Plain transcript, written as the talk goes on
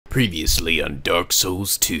Previously on Dark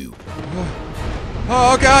Souls 2.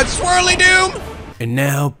 Oh god, swirly doom! And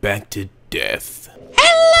now back to death.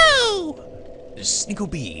 Hello! This is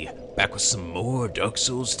NicoB, back with some more Dark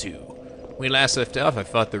Souls 2. When we last left off, I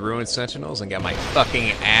fought the Ruined Sentinels and got my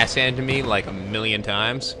fucking ass handed to me like a million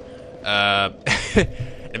times.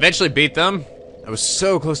 Eventually beat them. I was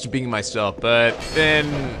so close to beating myself, but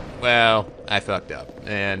then, well, I fucked up.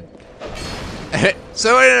 And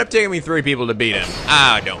so it ended up taking me 3 people to beat him.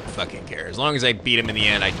 I don't fucking care. As long as I beat him in the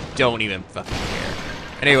end, I don't even fucking care.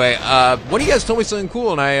 Anyway, one of you guys told me something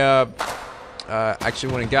cool, and I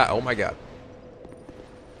actually went and got. Oh my god,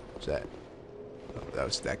 what's that? Oh, that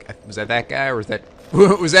was that guy. Was that guy, or was that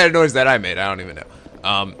was that a noise that I made? I don't even know.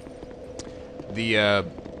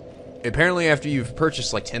 Apparently after you've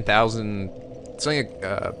purchased like 10,000, something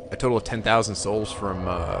a total of 10,000 souls from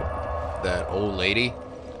that old lady.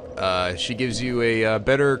 She gives you a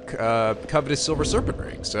better coveted silver serpent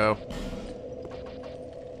ring, so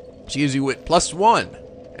she gives you it +1.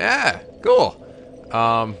 Yeah, cool.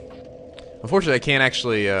 Unfortunately, I can't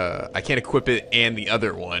actually I can't equip it and the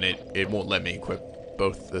other one. It won't let me equip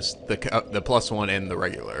both the +1 and the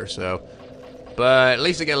regular. So, but at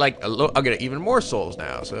least I get like I'll get even more souls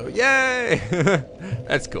now. So yay,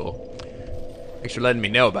 that's cool. Thanks for letting me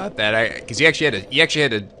know about that. Because you actually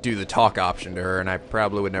had to do the talk option to her, and I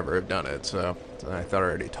probably would never have done it. So I thought I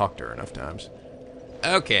already talked to her enough times.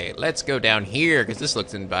 Okay, let's go down here because this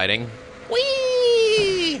looks inviting.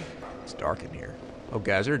 Whee! It's dark in here. Oh,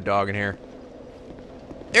 guys, there's a dog in here.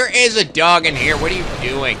 There is a dog in here. What are you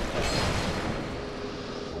doing?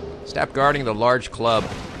 Stop guarding the large club.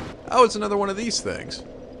 Oh, it's another one of these things.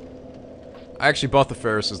 I actually bought the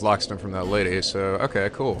Ferris's locksmith from that lady, so okay,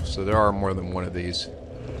 cool. So there are more than one of these.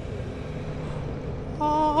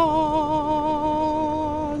 Oh,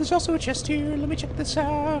 there's also a chest here. Let me check this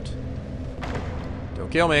out.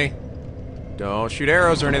 Don't kill me. Don't shoot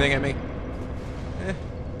arrows or anything at me.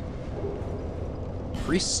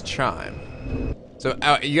 Priest's chime. So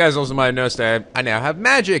you guys also might have noticed I now have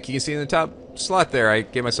magic. You can see in the top slot there, I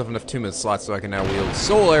gave myself enough 2-minute slots so I can now wield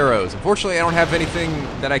soul arrows. Unfortunately, I don't have anything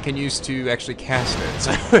that I can use to actually cast it,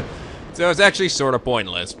 so it's actually sort of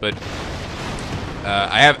pointless. But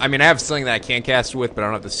I have something that I can cast with, but I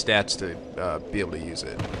don't have the stats to be able to use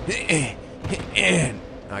it.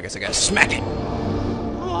 I guess I gotta smack it.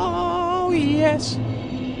 Oh yes,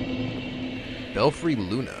 Belfry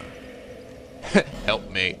Luna,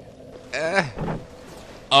 help me.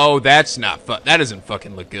 Oh, that's not fun. That doesn't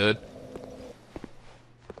fucking look good.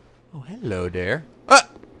 Oh, hello there.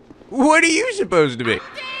 What are you supposed to be?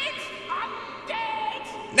 I'm dead!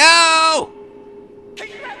 No!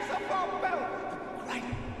 Keep yourself on, Bell! Right,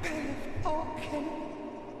 okay.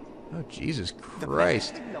 Oh, Jesus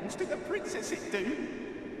Christ. The belongs to the princess, it do.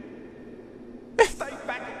 Stay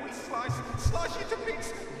back and we slice you to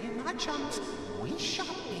bits. You my chums, we shan't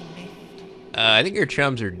be left. I think your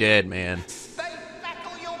chums are dead, man. Stay back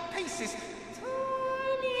all your pieces.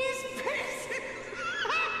 Tiniest pieces.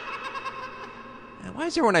 Why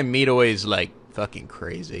is everyone I meet always, like, fucking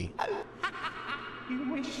crazy?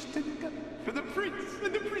 You wish to go for the prince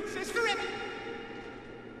and the princess forever.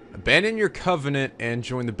 Abandon your covenant and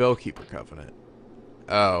join the Bellkeeper Covenant.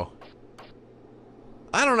 Oh.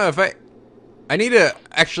 I don't know if I need to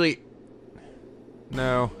actually...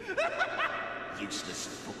 No. Useless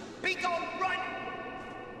fool. Be gone, run!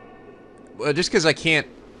 Well, just because I can't,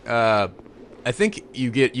 I think you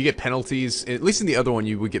get penalties. At least in the other one,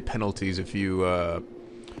 you would get penalties if you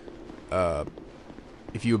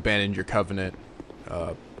abandoned your covenant.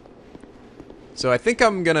 So I think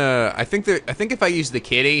I'm gonna. I think if I use the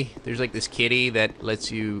kitty, there's like this kitty that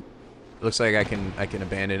lets you. Looks like I can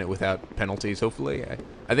abandon it without penalties. Hopefully,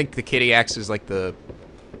 I think the kitty acts as like the.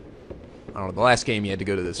 I don't know. The last game you had to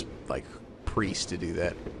go to this like priest to do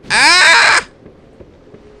that. Ah!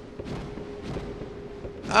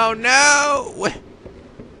 Oh no!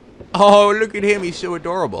 Oh, look at him. He's so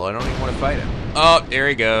adorable. I don't even want to fight him. Oh, there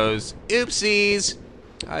he goes. Oopsies.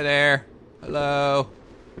 Hi there. Hello.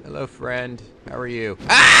 Hello, friend. How are you?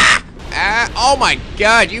 Ah! Ah! Oh my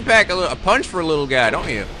god, you pack a punch for a little guy, don't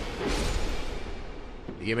you?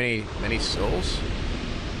 Do you give many souls?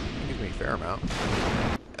 It gives me a fair amount.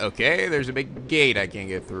 Okay, there's a big gate I can't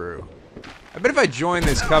get through. I bet if I join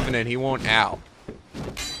this covenant, he won't. Ow.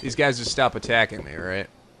 These guys just stop attacking me, right?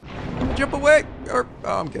 Jump away! Or,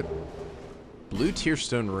 oh, I'm good. Blue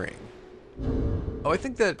Tearstone Ring. Oh, I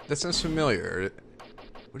think that sounds familiar.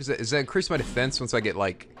 What is that? Does that increase my defense once I get,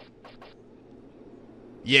 like...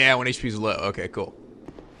 Yeah, when HP's low. Okay, cool.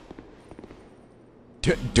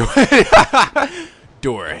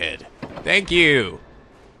 Door ahead. Thank you.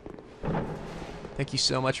 Thank you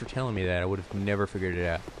so much for telling me that. I would have never figured it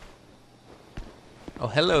out. Oh,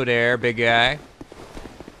 hello there, big guy.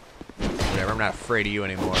 Whatever, I'm not afraid of you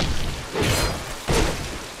anymore.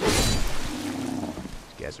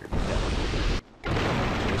 These guys are dumb.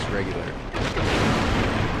 Just regular.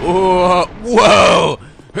 Whoa! Whoa!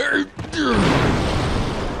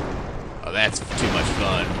 Oh, that's too much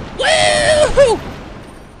fun. Woo!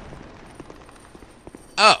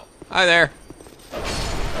 Oh, hi there.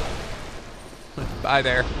 Bye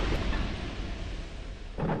there.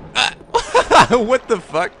 What the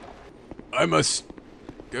fuck? I must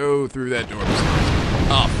go through that door.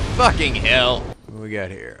 Oh, fucking hell. What do we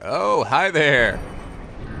got here? Oh, hi there.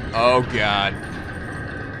 Oh, God.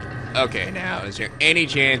 Okay, now, is there any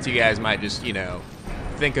chance you guys might just, you know,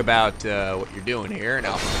 think about what you're doing here, and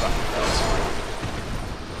I'll fucking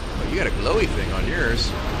oh, you got a glowy thing on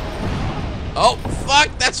yours. Oh,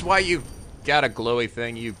 fuck! That's why you got a glowy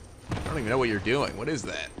thing. I don't even know what you're doing. What is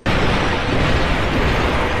that?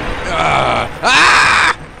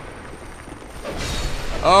 Ah!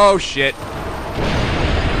 Oh, shit.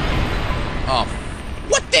 Oh,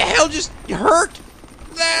 what the hell just hurt?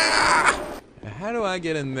 Ah! How do I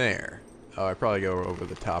get in there? Oh, I probably go over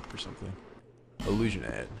the top or something. Illusion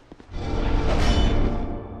ad.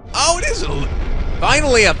 Oh, it is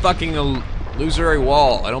finally a fucking illusory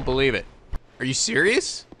wall. I don't believe it. Are you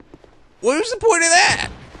serious? What was the point of that?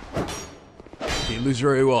 The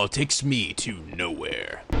illusory wall takes me to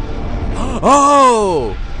nowhere.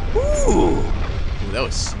 Oh! Ooh! That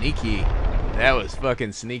was sneaky. That was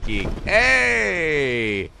fucking sneaky.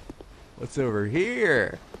 Hey! What's over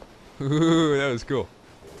here? Ooh, that was cool.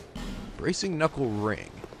 Bracing knuckle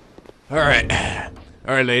ring. Alright.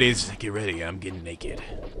 Alright, ladies, get ready. I'm getting naked.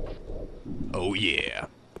 Oh, yeah.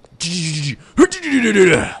 It's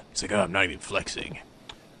like, oh, I'm not even flexing.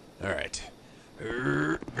 Alright.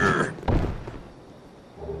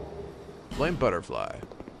 Flame butterfly.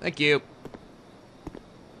 Thank you.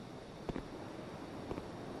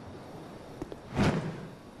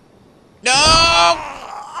 No!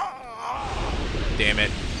 Damn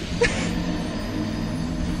it.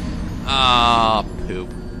 Ah,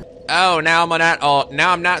 poop. Oh, now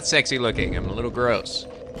I'm not sexy looking. I'm a little gross.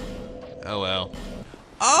 Oh well.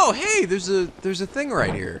 Oh, hey, there's a thing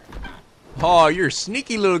right here. Oh, you're a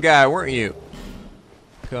sneaky little guy, weren't you?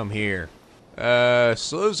 Come here.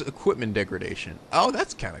 Slows equipment degradation. Oh,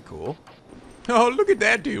 that's kind of cool. Oh, look at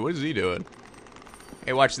that dude. What is he doing?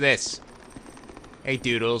 Hey, watch this. Hey,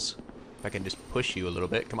 Doodles. If I can just push you a little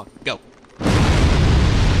bit. Come on, go.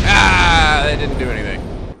 Ah, that didn't do anything.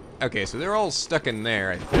 Okay, so they're all stuck in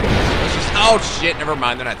there, I think. Let's just, oh, shit, never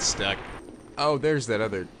mind. They're not stuck. Oh, there's that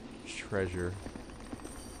other treasure.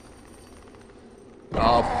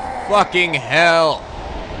 Oh, fucking hell.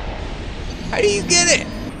 How do you get it?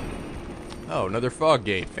 Oh, another fog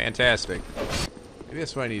gate. Fantastic. Maybe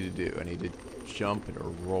that's what I need to do. I need to jump or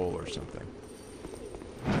roll or something.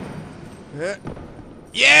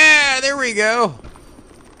 Yeah, there we go.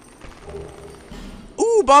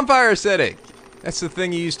 Ooh, bonfire setting. That's the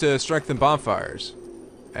thing you use to strengthen bonfires.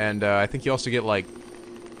 And I think you also get like...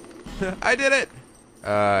 I did it!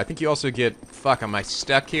 I think you also get... Fuck, am I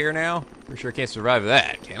stuck here now? Pretty sure I can't survive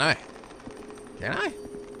that, can I? Can I?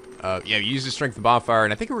 Yeah, you use the strength bonfire,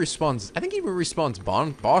 and I think it respawns... I think it even respawns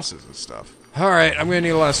bosses and stuff. Alright, I'm gonna need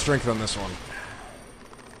a lot of strength on this one.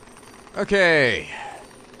 Okay.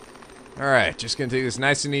 Alright, just gonna take this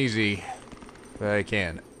nice and easy. If I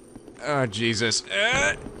can. Oh, Jesus.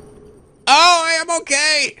 Oh, I am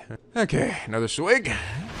okay! Okay, another swig.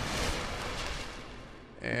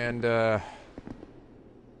 And,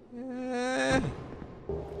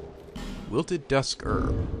 Wilted Dusk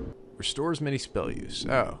Herb. Restores many spell use.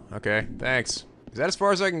 Oh, okay, thanks. Is that as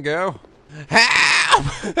far as I can go? Help!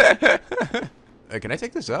 Can I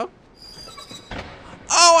take this up?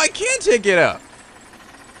 Oh, I can take it up!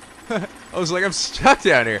 I was like, I'm stuck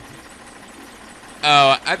down here.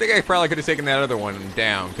 Oh, I think I probably could have taken that other one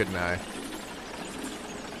down, couldn't I?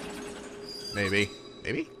 Maybe.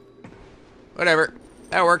 Maybe? Whatever.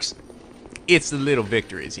 That works. It's the little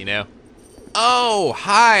victories, you know? Oh,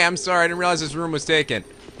 hi! I'm sorry, I didn't realize this room was taken.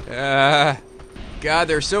 God,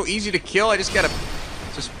 they're so easy to kill. I just gotta...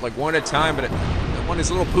 Just, like, one at a time, but I want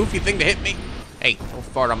this little poofy thing to hit me. Hey, don't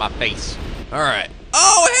fart on my face. Alright.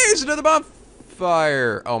 Oh, hey, there's another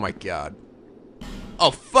bonfire! Oh, my God.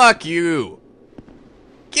 Oh, fuck you!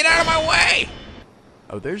 Get out of my way!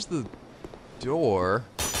 Oh, there's the door.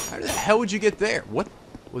 How the hell would you get there? What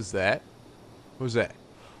was that? What was that?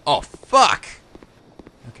 Oh, fuck!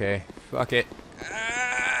 Okay, fuck it.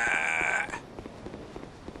 Ah!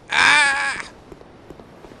 Ah!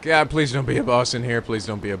 God, please don't be a boss in here. Please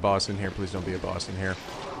don't be a boss in here. Please don't be a boss in here.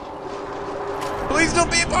 Please don't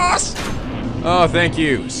be a boss! Oh, thank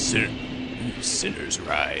you. Sinners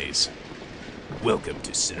Rise. Welcome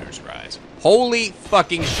to Sinners Rise. Holy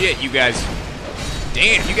fucking shit, you guys.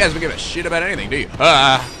 Damn, you guys don't give a shit about anything, do you?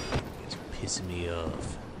 Ah. It's pissing me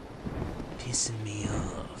off. Pissing me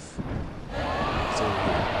off. So,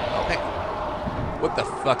 oh, hey. What the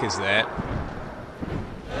fuck is that?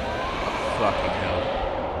 Fucking hell.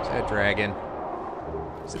 Is that a dragon?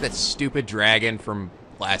 Is it that stupid dragon from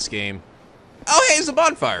last game? Oh, hey, there's a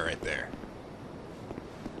bonfire right there.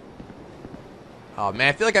 Oh, man,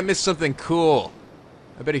 I feel like I missed something cool.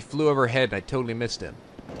 I bet he flew overhead and I totally missed him.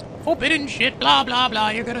 Forbidden shit, blah, blah, blah,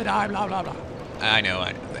 you're gonna die, blah, blah, blah. I know,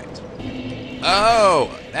 thanks.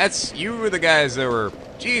 Oh, that's, you were the guys that were,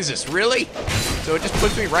 Jesus, really? So it just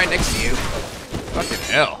puts me right next to you? Fucking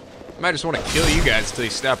hell. I might just want to kill you guys until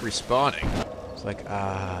you stop respawning. It's like,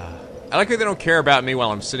 I like how they don't care about me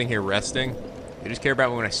while I'm sitting here resting. They just care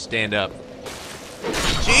about me when I stand up.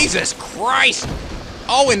 Jesus Christ!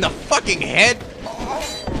 Oh, in the fucking head?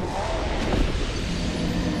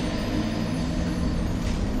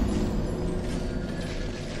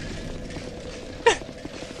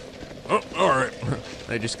 Oh, alright.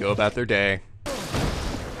 They just go about their day.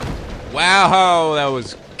 Wow, that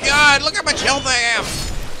was... God, look how much health I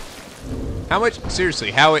have! How much...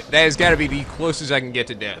 Seriously, that has got to be the closest I can get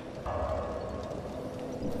to death.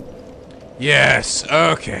 Yes,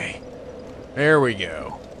 okay. There we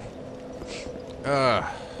go.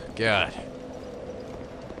 God.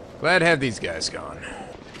 Glad to have these guys gone.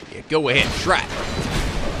 Yeah, go ahead and try it.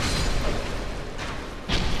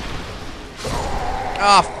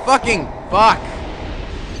 Ah, fucking fuck.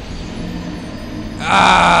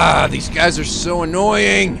 Ah, these guys are so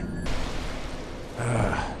annoying.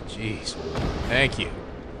 Ah, jeez. Thank you.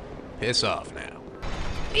 Piss off now.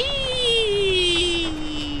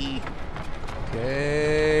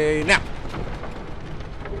 Okay, now.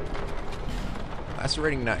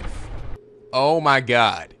 Lacerating knife. Oh my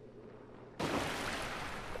god.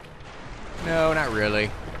 No, not really.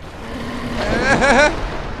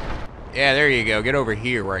 Yeah, there you go. Get over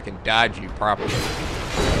here where I can dodge you properly.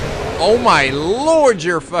 Oh my lord,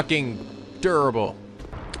 you're fucking durable.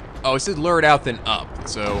 Oh, it says lured out then up,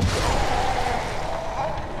 so...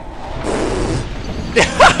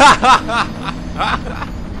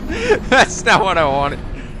 That's not what I wanted.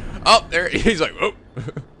 Oh, there, he's like, oh.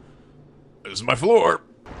 This is my floor.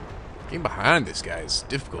 Getting behind this guy is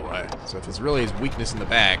difficult, so if it's really his weakness in the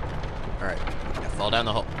back. Alright, I fall down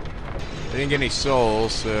the hole. I didn't get any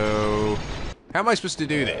souls, so... How am I supposed to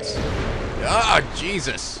do this? Oh,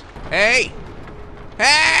 Jesus. Hey!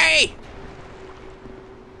 Hey!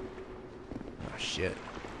 Oh, shit.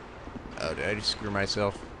 Oh, did I just screw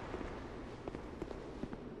myself?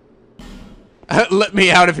 Let me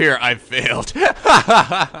out of here. I failed.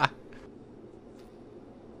 I'm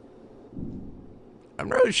not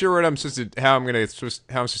really sure what I'm supposed to, how I'm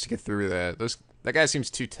supposed to get through that. That guy seems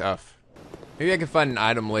too tough. Maybe I can find an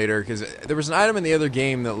item later, because there was an item in the other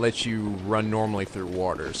game that lets you run normally through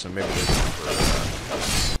water, so maybe there's one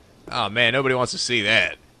for, oh man, nobody wants to see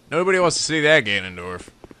that. Nobody wants to see that, Ganondorf.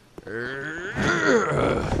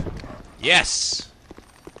 Yes!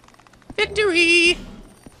 Victory!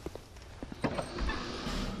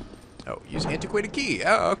 Oh, use antiquated key.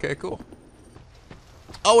 Oh, okay, cool.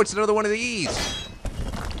 Oh, it's another one of these.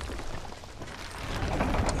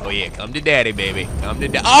 Oh yeah, come to daddy, baby. Come to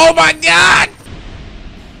daddy. Oh my god!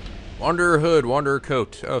 Wanderer hood, wanderer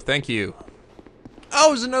coat. Oh, thank you. Oh,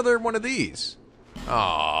 there's another one of these.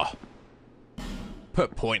 Aw.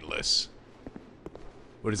 But pointless.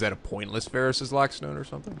 What is that, a pointless Ferris's Lockstone or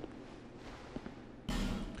something?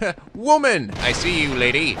 Woman! I see you,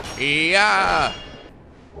 lady. Yeah!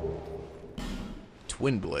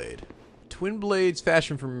 Twin blade. Twin blades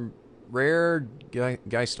fashioned from rare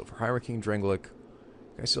Geistel for Hyrule King Drangleic.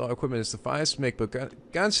 Geistel equipment is the finest to make, but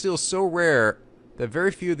gun steel is so rare that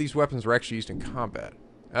very few of these weapons were actually used in combat.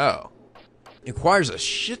 Oh. It requires a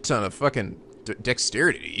shit ton of fucking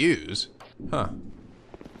dexterity to use. Huh.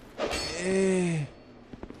 I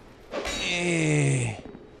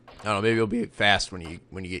don't know, maybe it'll be fast when you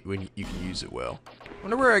can use it well. I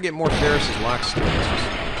wonder where I get more Ferris's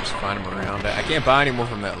Lockstones. Just find them around. I can't buy any more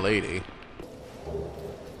from that lady.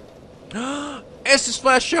 Estus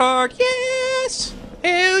Flash Shard! Yes!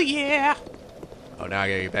 Hell yeah! Oh, now I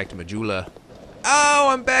gotta get back to Majula. Oh,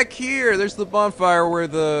 I'm back here! There's the bonfire where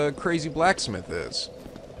the crazy blacksmith is.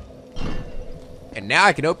 And now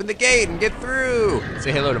I can open the gate and get through!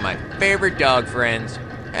 Say hello to my favorite dog friends.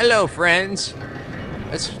 Hello, friends!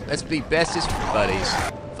 Let's be bestest buddies.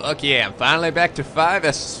 Fuck yeah, I'm finally back to 5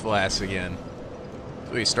 Estus Flasks again.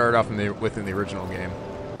 So we started off within the original game.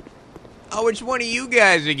 Oh, which one of you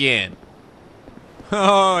guys again?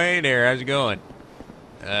 Oh, hey there, how's it going?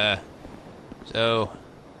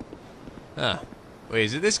 Wait,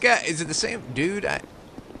 is it this guy? Is it the same dude? I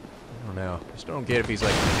don't know. I just don't get if he's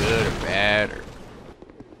like good or bad or...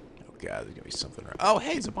 Oh god, there's gonna be something wrong. Oh,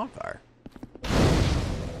 hey, it's a bonfire.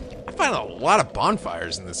 I find a lot of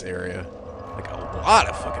bonfires in this area. Like a lot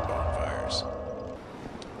of fucking bonfires.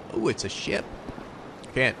 Oh, it's a ship.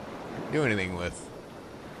 Can't do anything with.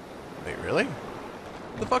 Wait, really?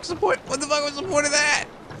 What the fuck's the point? What the fuck was the point of that?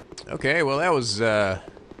 Okay, well that was kind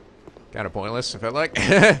of pointless. I felt like.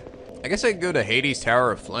 I guess I could go to Hades'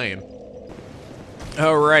 Tower of Flame.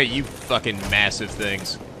 Oh right, you fucking massive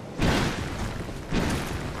things.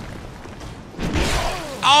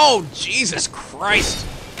 Oh Jesus Christ!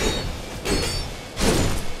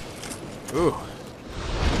 Ooh.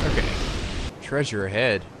 Okay. Treasure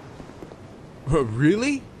ahead.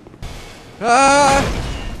 Really? Ah!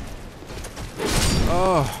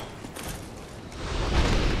 Oh.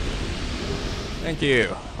 Thank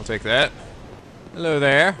you. I'll take that. Hello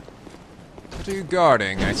there. What are you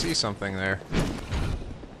guarding? I see something there.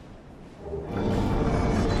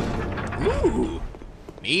 Ooh.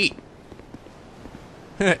 Neat.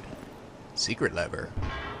 Secret lever.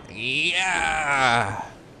 Yeah.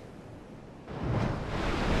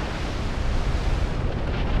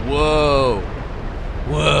 Whoa.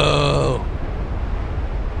 Whoa.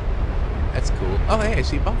 That's cool. Oh, hey, I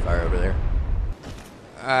see a bonfire over there.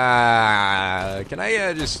 Can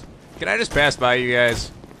I just pass by you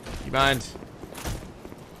guys? You mind?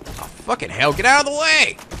 Oh, fucking hell, get out of the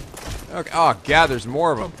way! Okay. Oh, God, there's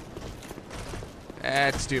more of them.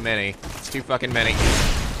 That's too many. It's too fucking many.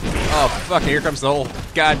 Oh, fuck, here comes the whole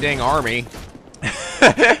goddamn army.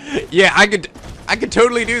 Yeah, I could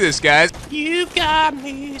totally do this, guys. You got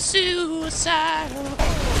me suicidal.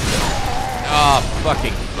 Oh,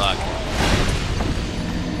 fucking fuck.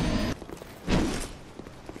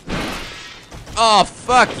 Oh,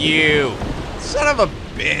 fuck you. Son of a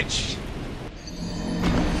bitch.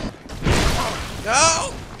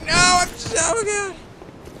 No! No, I'm so good.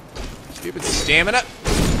 Stupid stamina.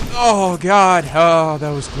 Oh, God. Oh, that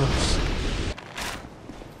was close.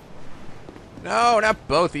 No, not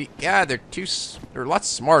both. God, they're a lot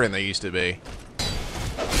smarter than they used to be.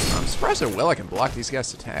 I'm surprised how well I can block these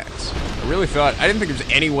guys' attacks. I didn't think there was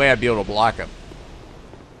any way I'd be able to block them.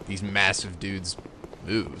 These massive dudes'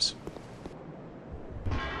 moves.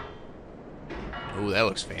 Oh, that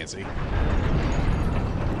looks fancy.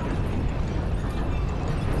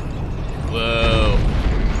 Whoa.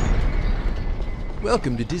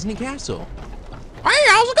 Welcome to Disney Castle. Hey,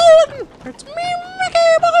 how's it going? It's me,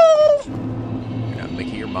 Mickey Mouse. You're not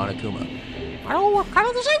Mickey or Monokuma. Oh, we're kind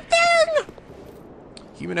of the same thing.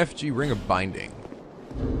 Human effigy ring of binding.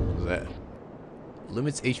 What's that?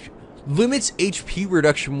 Limits HP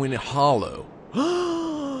reduction when hollow.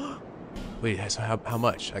 Wait, so how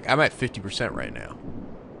much? Like, I'm at 50% right now.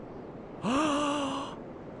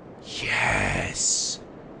 Yes.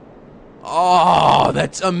 Oh,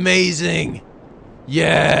 that's amazing.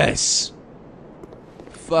 Yes.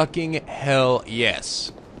 Fucking hell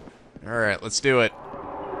yes. Alright, let's do it.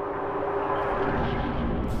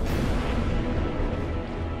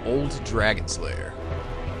 Old Dragon Slayer.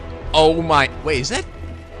 Oh my... Wait, is that...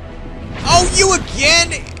 Oh, you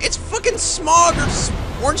again? It's fucking Smog or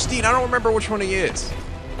Ornstein. I don't remember which one he is.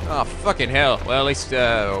 Oh, fucking hell. Well, at least,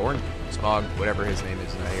 Smog, whatever his name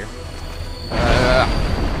is, not here.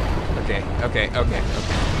 Okay.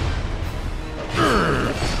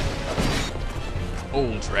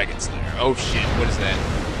 Old Dragon Slayer. Oh, shit. What is that?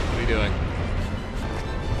 What are you doing?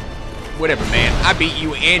 Whatever, man. I beat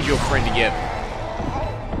you and your friend together.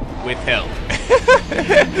 With help.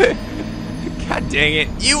 God dang it.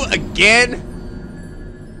 You again?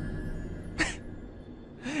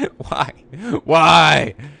 Why?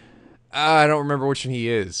 Why? I don't remember which one he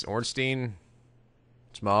is. Ornstein?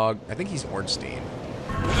 Smog? I think he's Ornstein.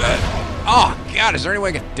 Oh, God. Is there any way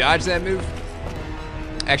I can dodge that move?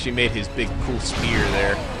 Actually made his big cool spear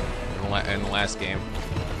there in the last game.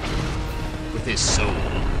 With his soul.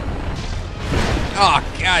 Oh,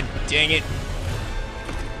 God dang it.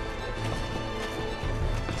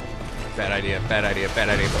 Bad idea, bad idea, bad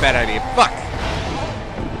idea, bad idea. Fuck!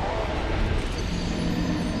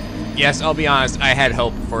 Yes, I'll be honest, I had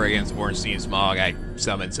help before against Ornstein Smog. I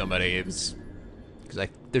summoned somebody. It was... Because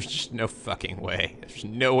there's just no fucking way. There's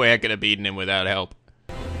no way I could have beaten him without help.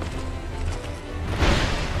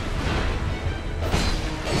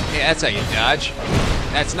 Yeah, that's how you dodge.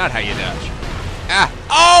 That's not how you dodge. Ah!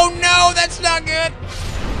 Oh no, that's not good!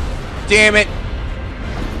 damn it!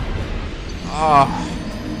 Oh.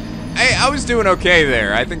 Hey, I was doing okay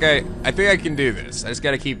there. I think I can do this. I just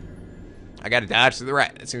gotta keep... I gotta dodge to the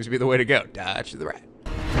right. That seems to be the way to go. Dodge to the right.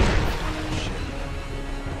 Shit.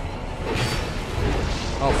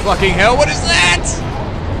 Oh, fucking hell, what is that?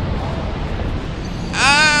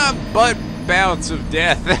 Ah, butt bounce of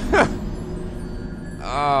death.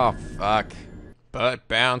 Oh, fuck. Butt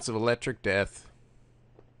bounce of electric death.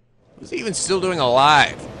 What's he even still doing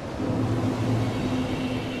alive?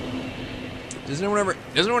 Doesn't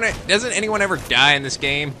anyone ever die in this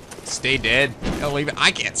game? Stay dead? Hell, even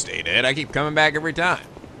I can't stay dead. I keep coming back every time.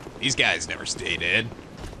 These guys never stay dead.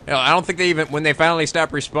 Hell, I don't think they even, when they finally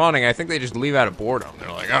stop respawning, I think they just leave out of boredom.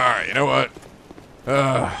 They're like, alright, you know what?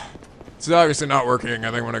 It's obviously not working.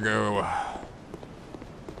 I think I'm gonna go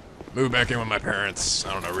move back in with my parents.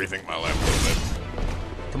 I don't know, rethink my life a little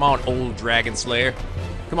bit. Come on, old dragon slayer.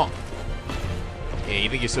 Come on. Yeah, you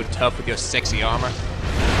think you're so tough with your sexy armor?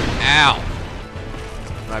 Ow.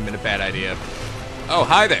 Might have been a bad idea. Oh,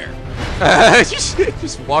 hi there.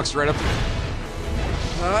 just walks right up to me.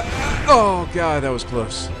 Oh, God, that was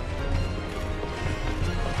close.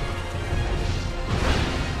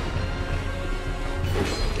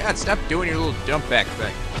 God, stop doing your little jump back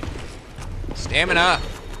thing. Stamina.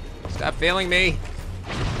 Stop failing me.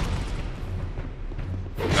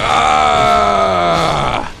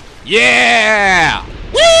 Ah! Yeah!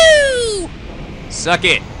 Woo! Suck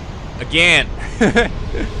it. Again.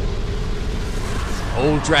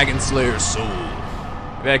 Old Dragon Slayer soul.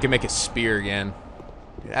 Maybe I can make a spear again.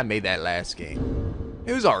 Dude, I made that last game.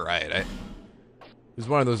 It was alright. It was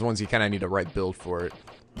one of those ones you kind of need a right build for it.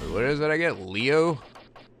 Wait, what is it I get? Leo?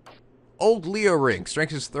 Old Leo ring.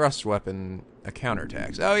 Strength is thrust weapon. A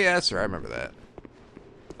counterattacks. Oh yeah, that's right. I remember that.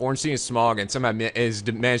 ORNSTEIN'S small and somehow managed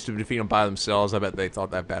to defeat them by themselves. I bet they thought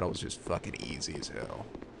that battle was just fucking easy as hell.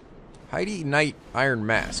 Heidi Knight Iron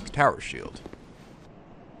Mask. Tower Shield.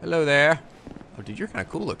 Hello there. Oh, dude, you're kind of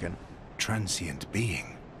cool looking. Transient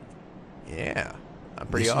being. Yeah. I'm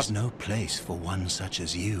pretty awesome. awesome. This is no place for one such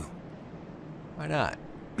as you. Why not?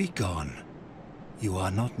 Be gone. You are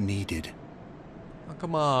not needed. Oh,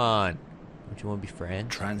 come on. Don't you want to be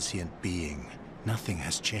friends? Transient being. Nothing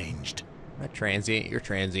has changed. I'm not transient. You're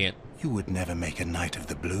transient. You would never make a Knight of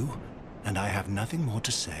the Blue, and I have nothing more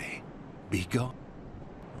to say. Be gone.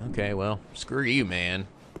 Okay, well, screw you, man.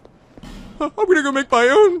 I'm gonna go make my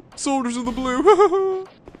own Soldiers of the Blue.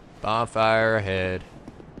 Bonfire ahead.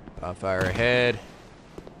 Bonfire ahead.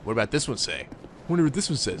 What about this one say? Wonder what this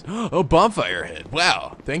one says. Oh, bonfire ahead.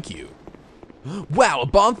 Wow, thank you. Wow, a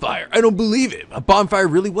bonfire. I don't believe it. A bonfire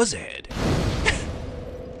really was ahead.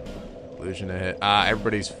 Illusion ahead.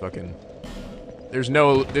 Everybody's fucking... There's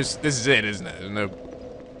no... This is it, isn't it? There's no...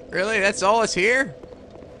 Really? That's all that's here?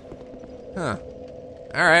 Huh.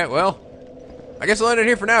 Alright, well... I guess I'll end it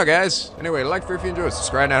here for now, guys. Anyway, like if you enjoyed,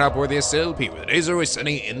 subscribe now, hop aboard the SLP, where the days are always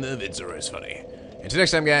sunny and the vids are always funny. Until next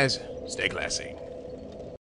time, guys, stay classy.